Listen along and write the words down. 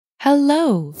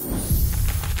Hello!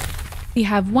 We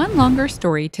have one longer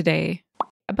story today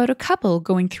about a couple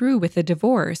going through with a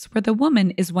divorce where the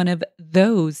woman is one of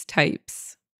those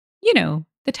types. You know,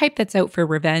 the type that's out for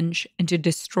revenge and to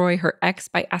destroy her ex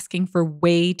by asking for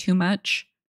way too much.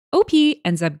 OP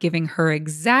ends up giving her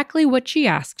exactly what she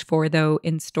asked for, though,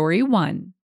 in story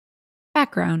 1.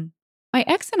 Background. My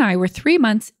ex and I were 3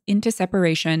 months into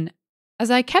separation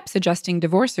as I kept suggesting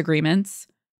divorce agreements,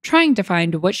 trying to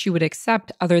find what she would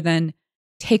accept other than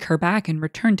take her back and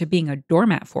return to being a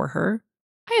doormat for her.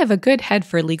 I have a good head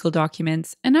for legal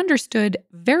documents and understood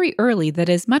very early that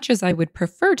as much as I would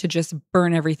prefer to just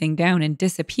burn everything down and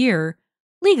disappear,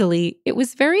 legally, it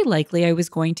was very likely I was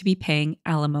going to be paying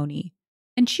alimony,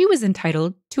 and she was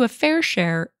entitled to a fair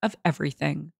share of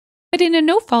everything. But in a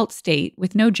no-fault state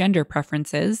with no gender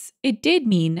preferences, it did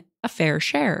mean a fair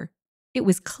share. It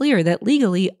was clear that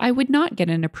legally I would not get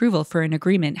an approval for an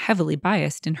agreement heavily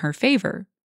biased in her favor.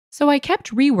 So I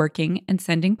kept reworking and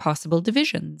sending possible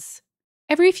divisions.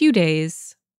 Every few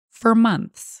days, for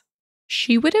months,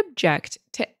 she would object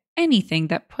to anything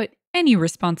that put any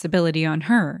responsibility on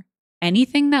her,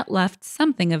 anything that left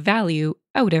something of value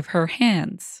out of her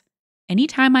hands.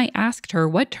 Anytime I asked her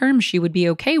what terms she would be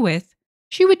okay with,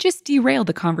 she would just derail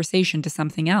the conversation to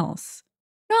something else.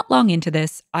 Not long into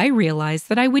this, I realized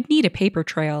that I would need a paper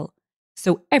trail,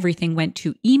 so everything went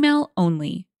to email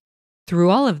only. Through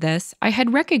all of this, I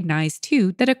had recognized,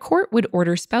 too, that a court would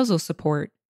order spousal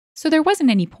support, so there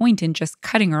wasn't any point in just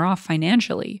cutting her off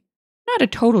financially. Not a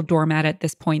total doormat at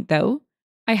this point, though.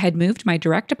 I had moved my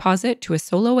direct deposit to a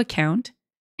solo account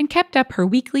and kept up her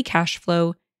weekly cash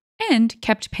flow and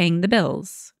kept paying the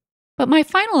bills. But my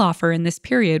final offer in this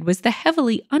period was the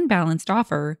heavily unbalanced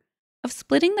offer of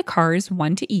splitting the cars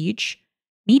 1 to each,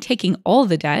 me taking all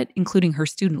the debt, including her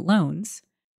student loans,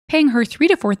 paying her $3,000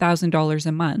 to $4,000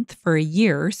 a month for a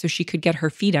year so she could get her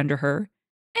feet under her,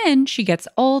 and she gets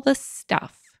all the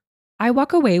stuff. I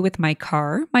walk away with my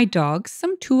car, my dogs,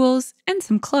 some tools, and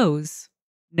some clothes.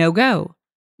 No go.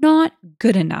 Not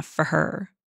good enough for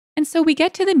her. And so we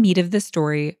get to the meat of the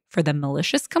story for the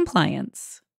malicious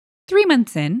compliance. 3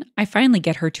 months in, I finally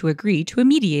get her to agree to a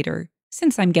mediator,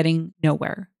 since I'm getting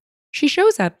nowhere. She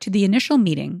shows up to the initial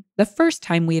meeting, the first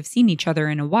time we have seen each other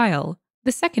in a while,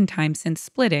 the second time since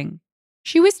splitting.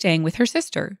 She was staying with her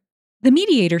sister. The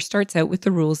mediator starts out with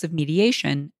the rules of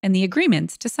mediation and the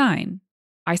agreements to sign.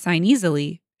 I sign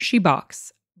easily, she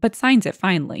balks, but signs it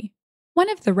finally. One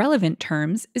of the relevant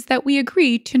terms is that we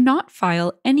agree to not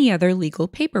file any other legal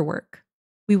paperwork.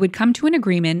 We would come to an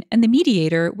agreement and the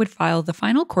mediator would file the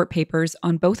final court papers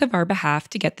on both of our behalf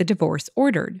to get the divorce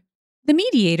ordered. The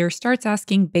mediator starts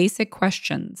asking basic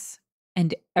questions,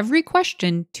 and every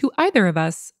question to either of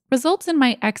us results in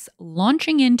my ex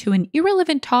launching into an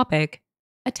irrelevant topic,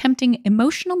 attempting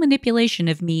emotional manipulation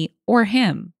of me or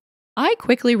him. I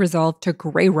quickly resolved to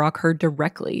gray rock her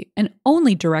directly and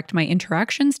only direct my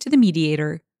interactions to the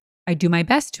mediator. I do my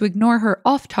best to ignore her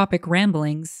off-topic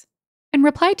ramblings and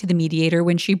reply to the mediator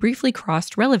when she briefly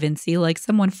crossed relevancy like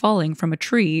someone falling from a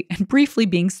tree and briefly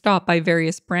being stopped by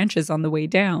various branches on the way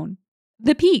down.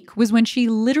 The peak was when she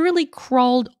literally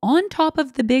crawled on top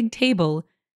of the big table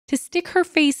to stick her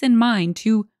face in mine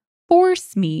to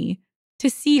force me to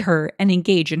see her and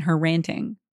engage in her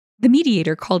ranting. The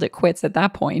mediator called it quits at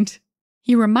that point.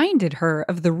 He reminded her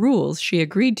of the rules she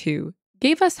agreed to,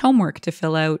 gave us homework to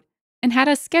fill out, and had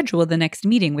us schedule the next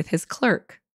meeting with his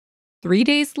clerk. 3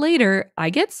 days later, I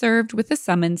get served with a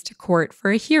summons to court for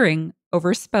a hearing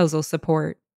over spousal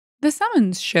support. The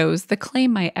summons shows the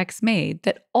claim my ex made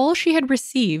that all she had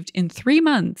received in 3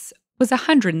 months was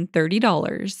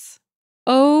 $130.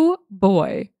 Oh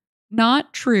boy,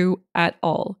 not true at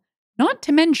all. Not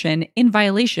to mention in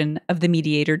violation of the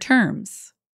mediator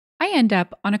terms. I end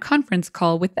up on a conference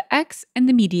call with the ex and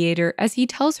the mediator as he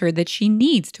tells her that she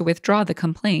needs to withdraw the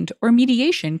complaint or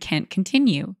mediation can't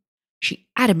continue. She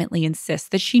adamantly insists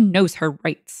that she knows her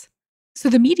rights. So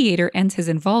the mediator ends his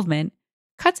involvement,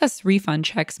 cuts us refund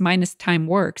checks minus time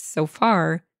worked so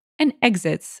far, and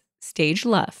exits stage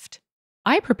left.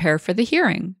 I prepare for the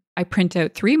hearing. I print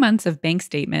out 3 months of bank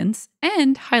statements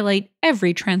and highlight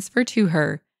every transfer to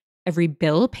her, every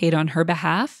bill paid on her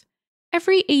behalf,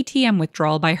 every ATM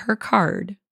withdrawal by her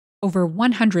card. Over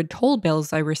 100 toll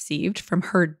bills I received from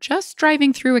her just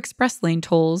driving through express lane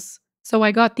tolls, so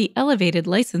I got the elevated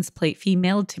license plate fee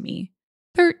mailed to me.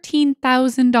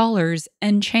 $13,000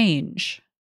 and change.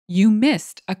 You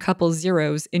missed a couple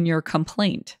zeros in your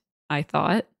complaint, I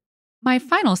thought. My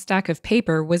final stack of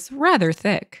paper was rather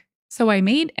thick, so I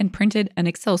made and printed an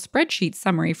Excel spreadsheet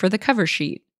summary for the cover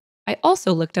sheet. I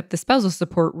also looked up the spousal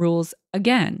support rules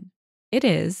again. It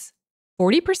is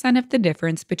 40% of the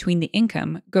difference between the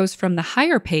income goes from the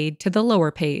higher paid to the lower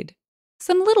paid.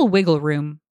 Some little wiggle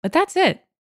room, but that's it.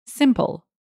 Simple.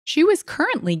 She was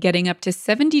currently getting up to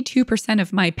 72%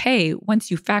 of my pay once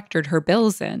you factored her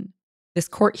bills in. This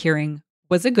court hearing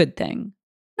was a good thing.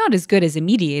 Not as good as a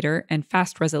mediator and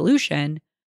fast resolution,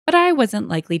 but I wasn't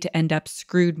likely to end up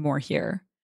screwed more here.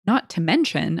 Not to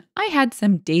mention, I had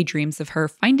some daydreams of her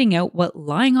finding out what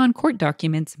lying on court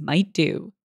documents might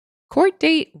do. Court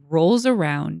date rolls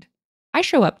around. I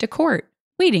show up to court,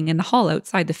 waiting in the hall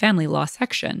outside the family law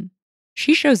section.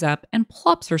 She shows up and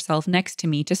plops herself next to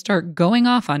me to start going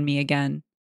off on me again.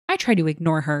 I try to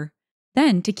ignore her.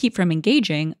 Then, to keep from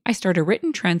engaging, I start a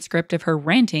written transcript of her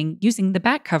ranting using the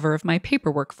back cover of my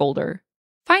paperwork folder.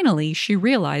 Finally, she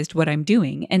realized what I'm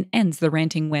doing and ends the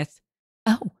ranting with,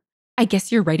 "Oh, I guess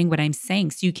you're writing what I'm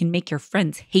saying so you can make your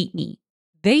friends hate me."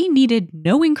 They needed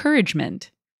no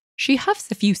encouragement. She huffs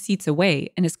a few seats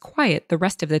away and is quiet the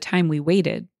rest of the time we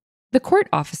waited. The court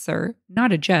officer,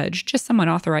 not a judge, just someone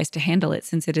authorized to handle it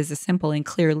since it is a simple and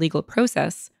clear legal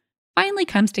process, finally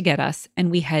comes to get us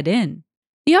and we head in.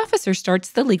 The officer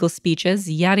starts the legal speeches,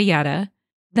 yada yada,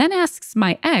 then asks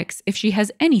my ex if she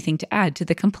has anything to add to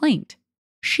the complaint.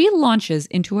 She launches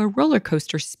into a roller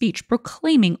coaster speech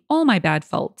proclaiming all my bad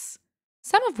faults,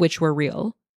 some of which were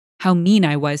real, how mean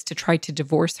I was to try to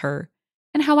divorce her,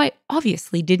 and how I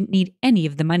obviously didn't need any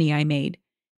of the money I made,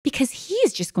 because he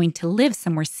is just going to live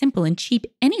somewhere simple and cheap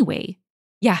anyway.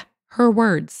 Yeah, her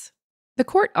words. The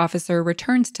court officer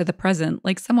returns to the present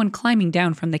like someone climbing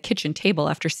down from the kitchen table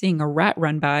after seeing a rat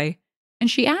run by, and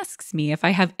she asks me if I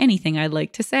have anything I'd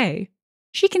like to say.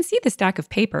 She can see the stack of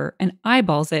paper and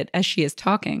eyeballs it as she is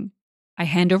talking. I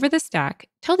hand over the stack,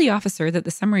 tell the officer that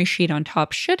the summary sheet on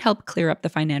top should help clear up the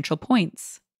financial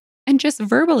points, and just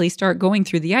verbally start going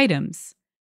through the items.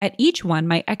 At each one,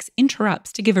 my ex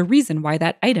interrupts to give a reason why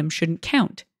that item shouldn't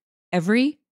count.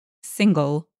 Every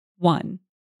single one.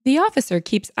 The officer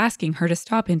keeps asking her to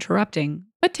stop interrupting,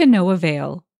 but to no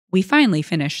avail. We finally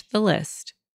finish the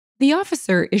list. The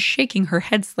officer is shaking her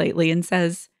head slightly and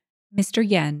says, "Mr.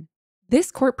 Yen, this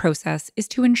court process is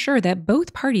to ensure that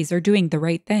both parties are doing the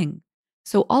right thing.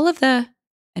 So all of the,"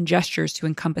 and gestures to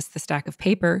encompass the stack of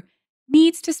paper,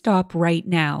 "needs to stop right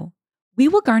now. We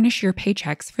will garnish your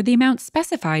paychecks for the amount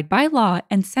specified by law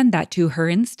and send that to her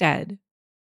instead."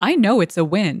 I know it's a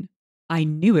win. I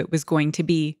knew it was going to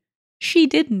be. She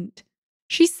didn't.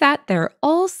 She sat there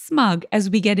all smug as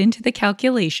we get into the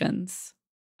calculations.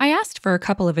 I asked for a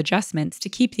couple of adjustments to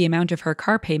keep the amount of her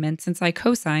car payment since I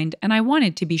co-signed and I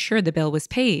wanted to be sure the bill was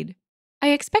paid. I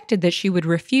expected that she would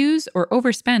refuse or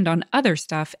overspend on other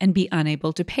stuff and be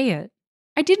unable to pay it.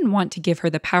 I didn't want to give her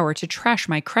the power to trash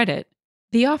my credit.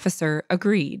 The officer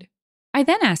agreed. I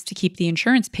then asked to keep the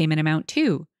insurance payment amount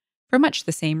too, for much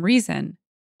the same reason.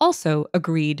 Also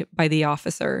agreed by the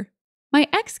officer. My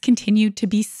ex continued to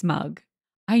be smug.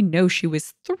 I know she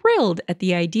was thrilled at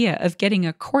the idea of getting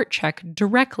a court check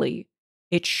directly.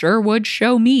 It sure would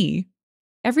show me.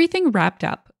 Everything wrapped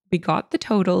up. We got the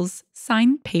totals,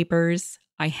 signed papers,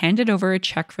 I handed over a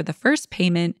check for the first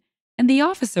payment, and the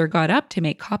officer got up to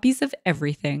make copies of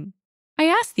everything. I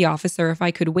asked the officer if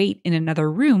I could wait in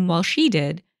another room while she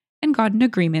did, and got an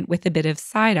agreement with a bit of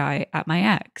side-eye at my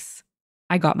ex.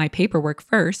 I got my paperwork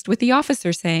first, with the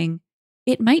officer saying,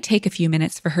 "It might take a few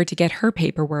minutes for her to get her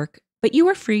paperwork, but you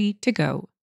are free to go."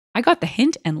 I got the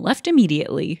hint and left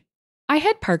immediately. I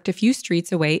had parked a few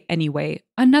streets away anyway,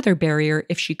 another barrier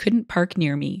if she couldn't park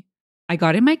near me. I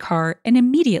got in my car and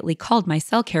immediately called my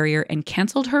cell carrier and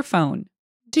canceled her phone.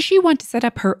 Does she want to set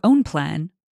up her own plan?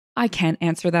 I can't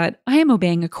answer that. I am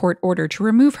obeying a court order to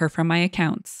remove her from my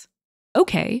accounts.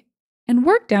 Okay. And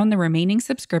worked down the remaining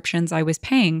subscriptions I was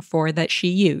paying for that she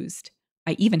used.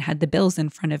 I even had the bills in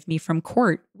front of me from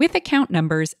court with account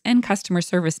numbers and customer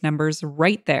service numbers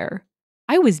right there.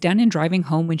 I was done and driving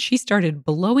home when she started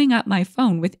blowing up my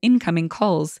phone with incoming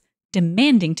calls,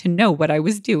 demanding to know what I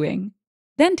was doing.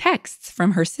 Then texts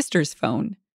from her sister's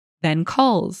phone. Then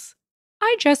calls.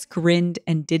 I just grinned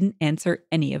and didn't answer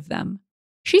any of them.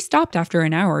 She stopped after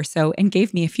an hour or so and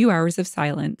gave me a few hours of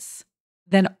silence.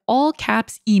 Then all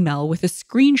caps email with a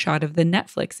screenshot of the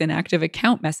Netflix inactive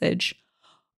account message.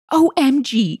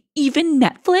 OMG, even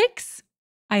Netflix?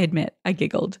 I admit, I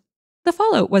giggled. The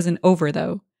fallout wasn't over,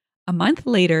 though. A month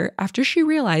later, after she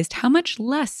realized how much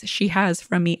less she has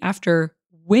from me after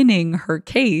winning her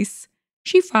case,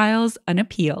 she files an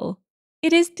appeal.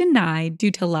 It is denied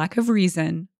due to lack of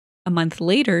reason. A month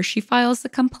later, she files a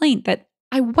complaint that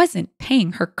I wasn't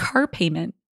paying her car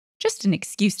payment. Just an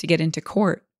excuse to get into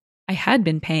court. I had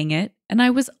been paying it, and I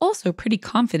was also pretty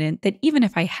confident that even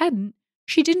if I hadn't,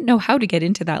 she didn't know how to get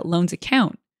into that loan's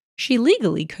account. She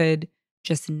legally could,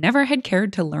 just never had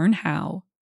cared to learn how.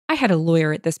 I had a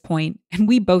lawyer at this point, and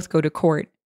we both go to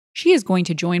court. She is going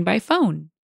to join by phone.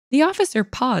 The officer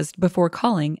paused before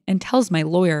calling and tells my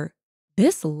lawyer,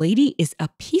 "This lady is a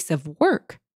piece of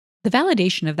work." The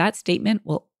validation of that statement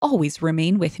will always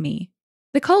remain with me.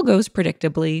 The call goes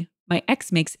predictably. My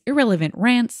ex makes irrelevant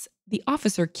rants. The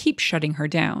officer keeps shutting her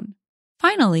down.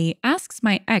 Finally, asks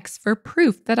my ex for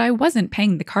proof that I wasn't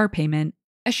paying the car payment,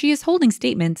 as she is holding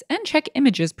statements and check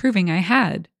images proving I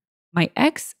had. My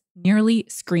ex nearly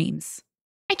screams,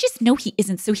 "I just know he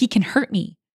isn't so he can hurt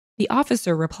me." The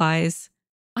officer replies,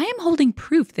 "I am holding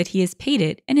proof that he has paid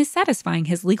it and is satisfying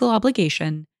his legal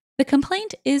obligation. The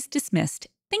complaint is dismissed.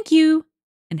 Thank you,"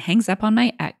 and hangs up on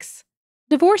my ex.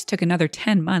 Divorce took another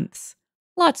 10 months.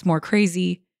 Lots more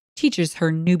crazy. Teaches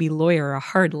her newbie lawyer a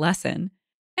hard lesson.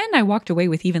 And I walked away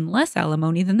with even less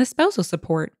alimony than the spousal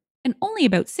support, and only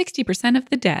about 60% of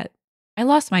the debt. I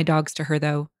lost my dogs to her,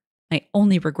 though. My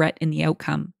only regret in the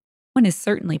outcome. One is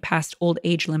certainly past old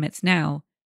age limits now.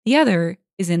 The other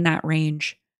is in that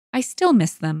range. I still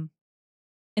miss them.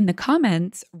 In the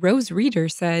comments, Rose Reader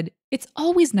said, "It's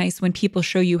always nice when people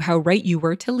show you how right you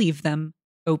were to leave them."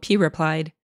 OP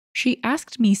replied. She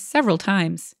asked me several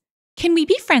times, "Can we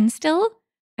be friends still?"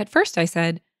 At first I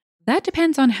said, "That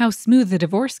depends on how smooth the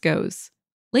divorce goes."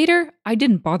 Later, I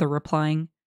didn't bother replying.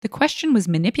 The question was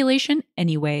manipulation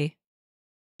anyway.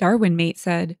 Darwin Mate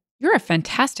said, "You're a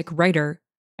fantastic writer.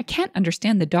 I can't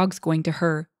understand the dogs going to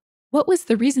her. What was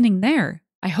the reasoning there?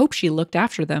 I hope she looked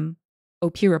after them."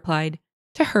 OP replied,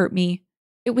 "To hurt me.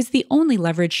 It was the only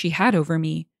leverage she had over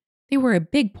me. They were a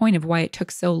big point of why it took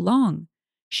so long.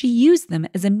 She used them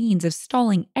as a means of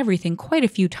stalling everything quite a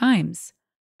few times.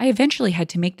 I eventually had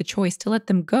to make the choice to let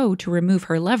them go to remove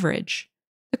her leverage.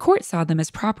 The court saw them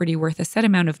as property worth a set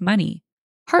amount of money.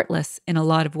 Heartless in a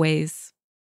lot of ways.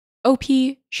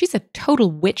 OP, she's a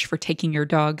total witch for taking your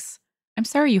dogs. I'm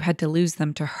sorry you had to lose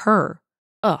them to her.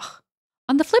 Ugh.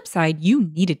 On the flip side, you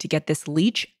needed to get this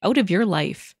leech out of your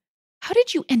life. How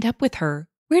did you end up with her?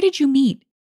 Where did you meet?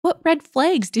 What red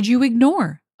flags did you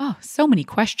ignore? Oh, so many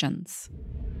questions."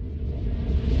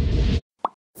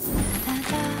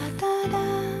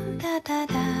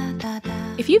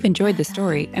 If you've enjoyed the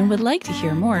story and would like to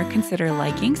hear more, consider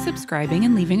liking, subscribing,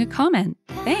 and leaving a comment.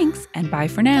 Thanks, and bye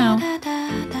for now.